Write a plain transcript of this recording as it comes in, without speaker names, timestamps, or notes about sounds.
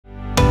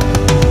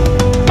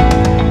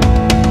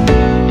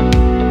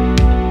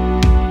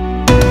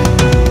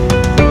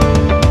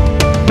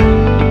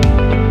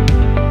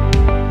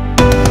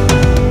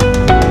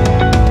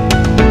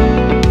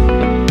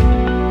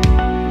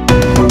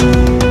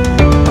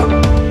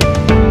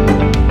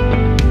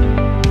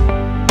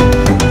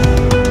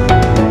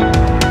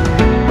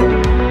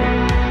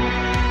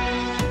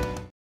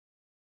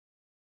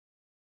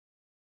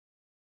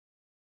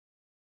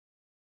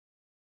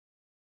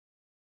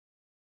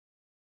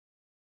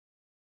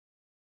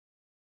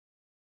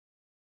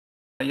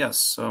Yes,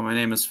 so my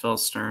name is Phil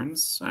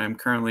Stearns. I'm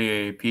currently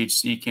a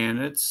PhD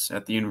candidate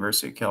at the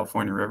University of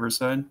California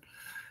Riverside,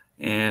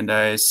 and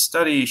I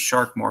study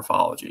shark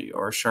morphology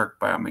or shark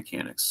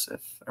biomechanics,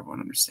 if everyone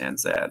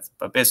understands that.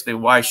 But basically,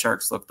 why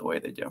sharks look the way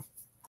they do.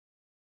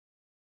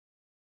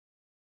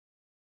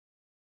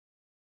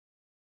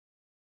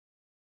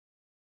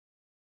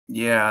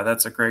 Yeah,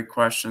 that's a great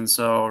question.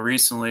 So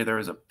recently there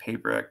was a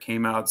paper that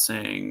came out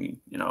saying,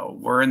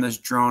 we're in this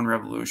drone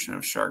revolution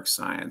of shark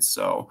science.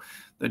 So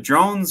the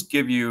drones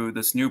give you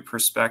this new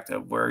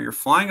perspective where you're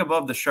flying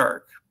above the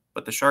shark,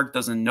 but the shark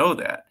doesn't know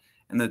that.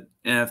 And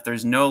if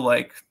there's no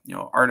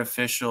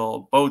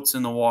artificial boats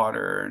in the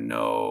water,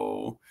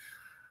 no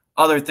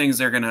other things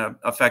that are going to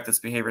affect its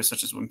behavior,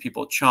 such as when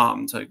people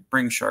chum to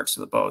bring sharks to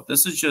the boat.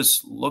 This is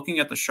just looking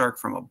at the shark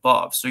from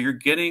above. So you're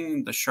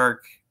getting the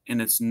shark in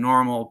its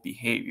normal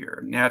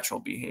behavior, natural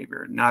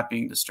behavior, not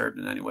being disturbed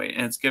in any way.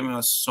 And it's giving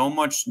us so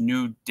much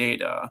new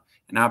data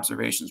and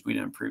observations we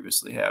didn't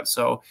previously have.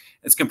 So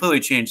it's completely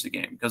changed the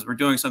game because we're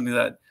doing something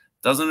that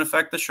doesn't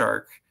affect the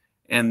shark,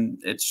 and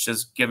it's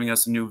just giving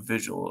us a new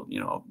visual,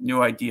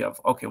 new idea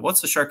of, okay,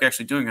 what's the shark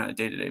actually doing on a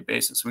day-to-day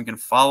basis? We can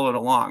follow it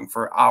along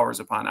for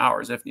hours upon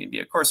hours if need be.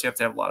 Of course, you have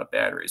to have a lot of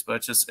batteries,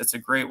 but it's a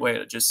great way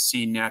to just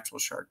see natural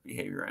shark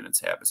behavior in its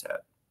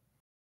habitat.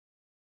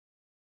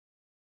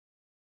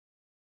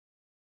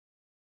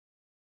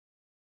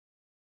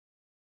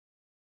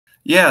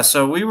 Yeah,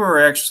 so we were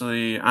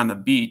actually on the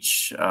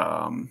beach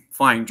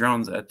flying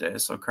drones that day.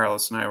 So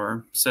Carlos and I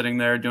were sitting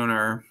there doing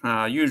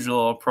our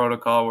usual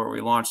protocol where we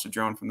launch the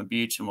drone from the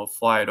beach and we'll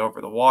fly it over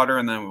the water,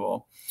 and then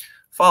we'll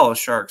follow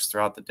sharks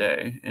throughout the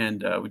day.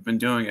 And we'd been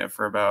doing it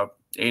for about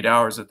 8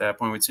 hours at that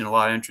point. We'd seen a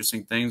lot of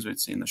interesting things. We'd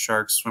seen the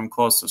sharks swim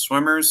close to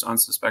swimmers,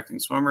 unsuspecting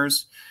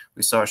swimmers.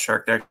 We saw a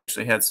shark that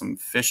actually had some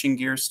fishing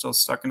gear still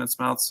stuck in its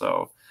mouth.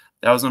 So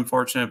that was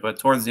unfortunate. But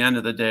towards the end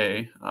of the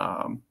day,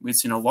 we'd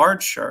seen a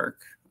large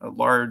shark, a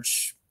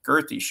large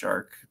girthy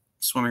shark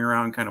swimming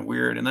around kind of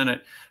weird. And then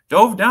it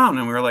dove down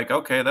and we were like,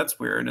 okay, that's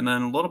weird. And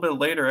then a little bit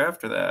later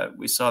after that,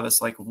 we saw this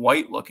like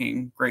white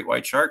looking great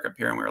white shark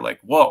appear and we were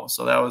like, whoa.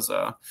 So that was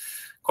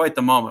quite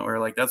the moment. We were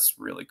like, that's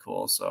really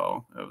cool.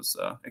 So it was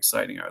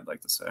exciting, I'd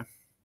like to say.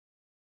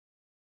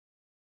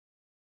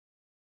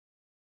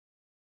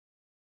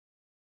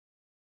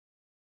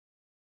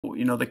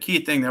 The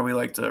key thing that we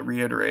like to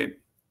reiterate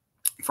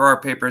for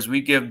our papers,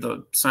 we give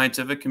the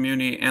scientific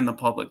community and the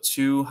public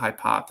two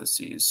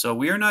hypotheses. So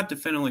we are not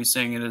definitively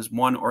saying it is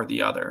one or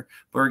the other,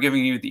 but we're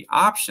giving you the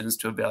options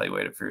to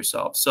evaluate it for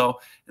yourself.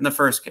 So in the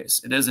first case,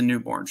 it is a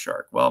newborn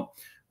shark. Well,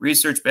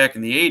 research back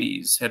in the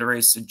 80s had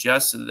already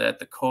suggested that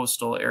the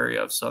coastal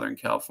area of Southern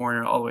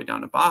California, all the way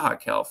down to Baja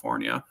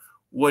California,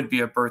 would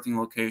be a birthing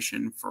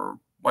location for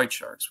white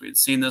sharks. We had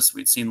seen this.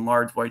 We'd seen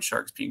large white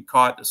sharks being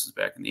caught. This was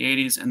back in the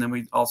 80s. And then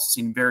we'd also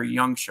seen very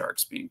young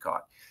sharks being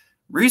caught.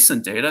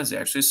 Recent data has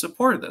actually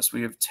supported this.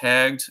 We have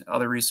tagged,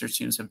 other research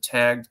teams have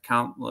tagged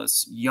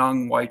countless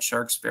young white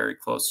sharks very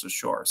close to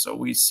shore. So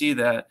we see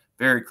that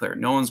very clear.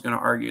 No one's going to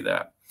argue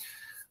that.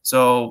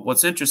 So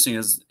what's interesting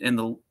is in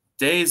the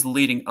days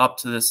leading up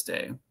to this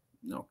day,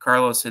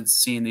 Carlos had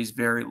seen these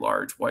very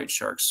large white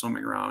sharks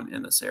swimming around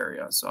in this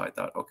area. So I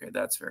thought, okay,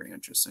 that's very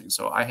interesting.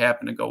 So I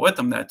happened to go with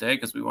him that day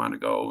because we wanted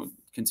to go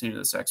continue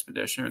this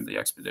expedition and the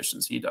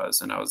expeditions he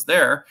does. And I was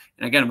there.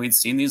 And again, we'd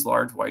seen these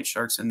large white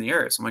sharks in the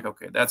area. So I'm like,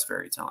 okay, that's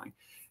very telling.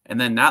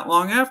 And then not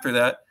long after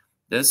that,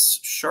 this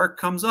shark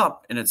comes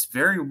up and it's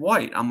very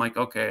white. I'm like,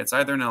 okay, it's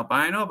either an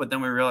albino, but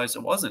then we realized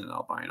it wasn't an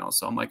albino.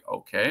 So I'm like,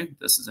 okay,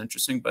 this is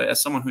interesting. But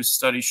as someone who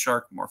studies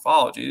shark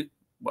morphology,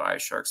 why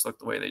sharks look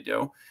the way they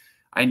do,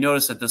 I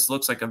noticed that this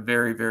looks like a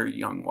very, very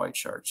young white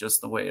shark, just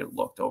the way it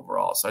looked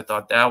overall. So I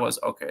thought that was,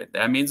 okay,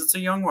 that means it's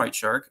a young white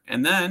shark.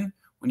 And then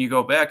when you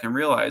go back and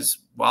realize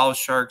while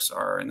sharks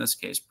are, in this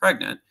case,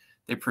 pregnant,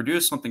 they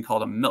produce something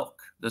called a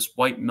milk, this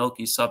white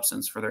milky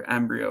substance for their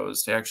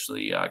embryos to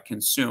actually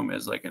consume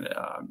as like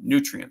a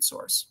nutrient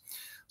source.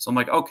 So I'm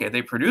like, okay,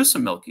 they produce a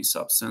milky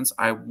substance.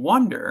 I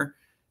wonder,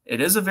 it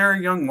is a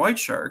very young white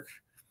shark.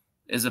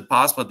 Is it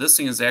possible this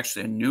thing is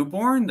actually a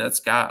newborn that's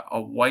got a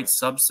white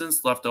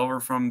substance left over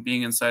from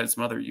being inside its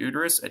mother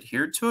uterus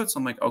adhered to it? So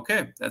I'm like,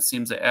 okay, that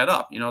seems to add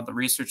up. The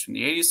research from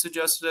the 80s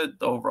suggested it.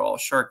 The overall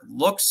shark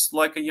looks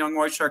like a young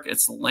white shark.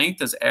 Its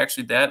length is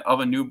actually that of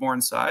a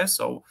newborn size.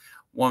 So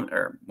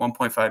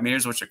 1.5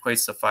 meters, which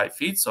equates to 5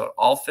 feet. So it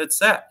all fits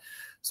that.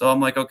 So I'm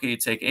like, okay, you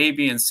take A,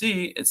 B, and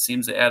C. It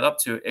seems to add up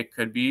to it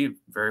could be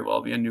very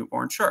well be a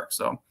newborn shark.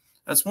 So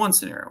that's one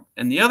scenario.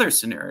 And the other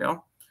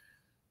scenario,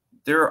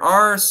 there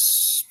are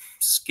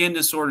skin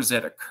disorders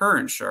that occur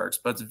in sharks,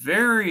 but it's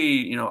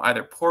very,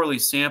 either poorly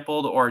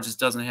sampled or it just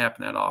doesn't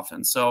happen that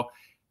often. So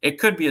it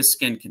could be a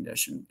skin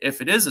condition.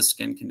 If it is a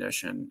skin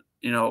condition,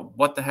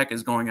 what the heck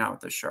is going on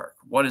with the shark?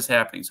 What is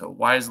happening? So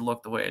why does it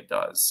look the way it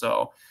does?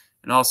 So,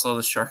 and also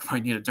the shark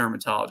might need a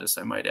dermatologist,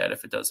 I might add,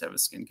 if it does have a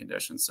skin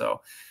condition. So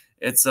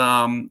it's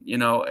you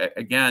know,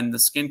 again, the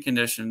skin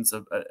condition's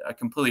a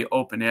completely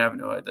open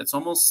avenue. It's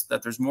almost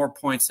that there's more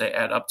points that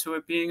add up to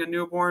it being a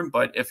newborn,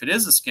 but if it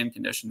is a skin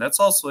condition, that's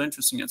also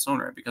interesting in its own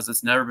right because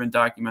it's never been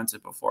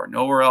documented before.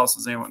 Nowhere else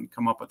has anyone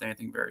come up with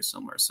anything very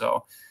similar.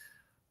 So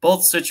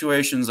both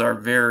situations are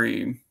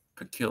very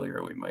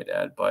peculiar, we might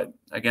add, but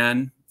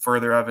again,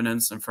 further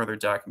evidence and further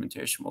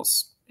documentation will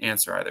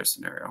answer either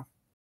scenario.